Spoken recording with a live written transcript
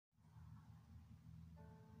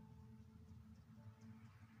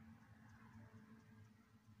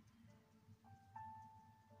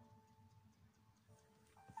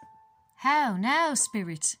How now,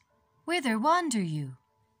 spirit? Whither wander you?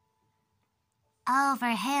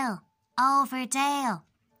 Over hill, over dale,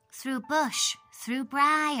 through bush, through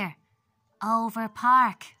briar, over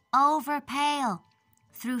park, over pale,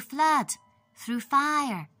 through flood, through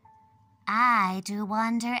fire, I do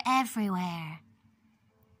wander everywhere.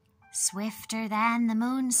 Swifter than the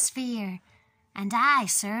moon's sphere, and I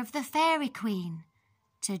serve the fairy queen,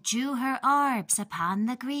 to dew her orbs upon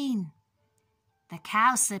the green. The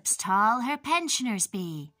cowslips tall her pensioners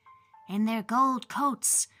be, in their gold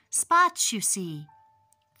coats spots you see.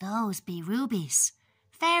 Those be rubies,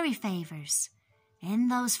 fairy favours, in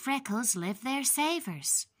those freckles live their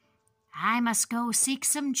savours. I must go seek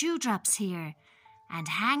some dewdrops here, and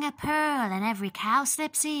hang a pearl in every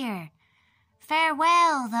cowslip's ear.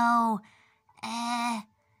 Farewell, though,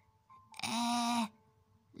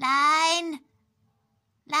 line.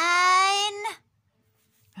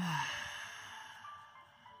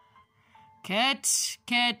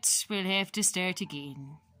 Cat, we'll have to start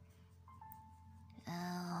again.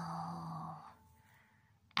 Oh,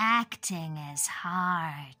 acting is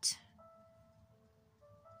hard.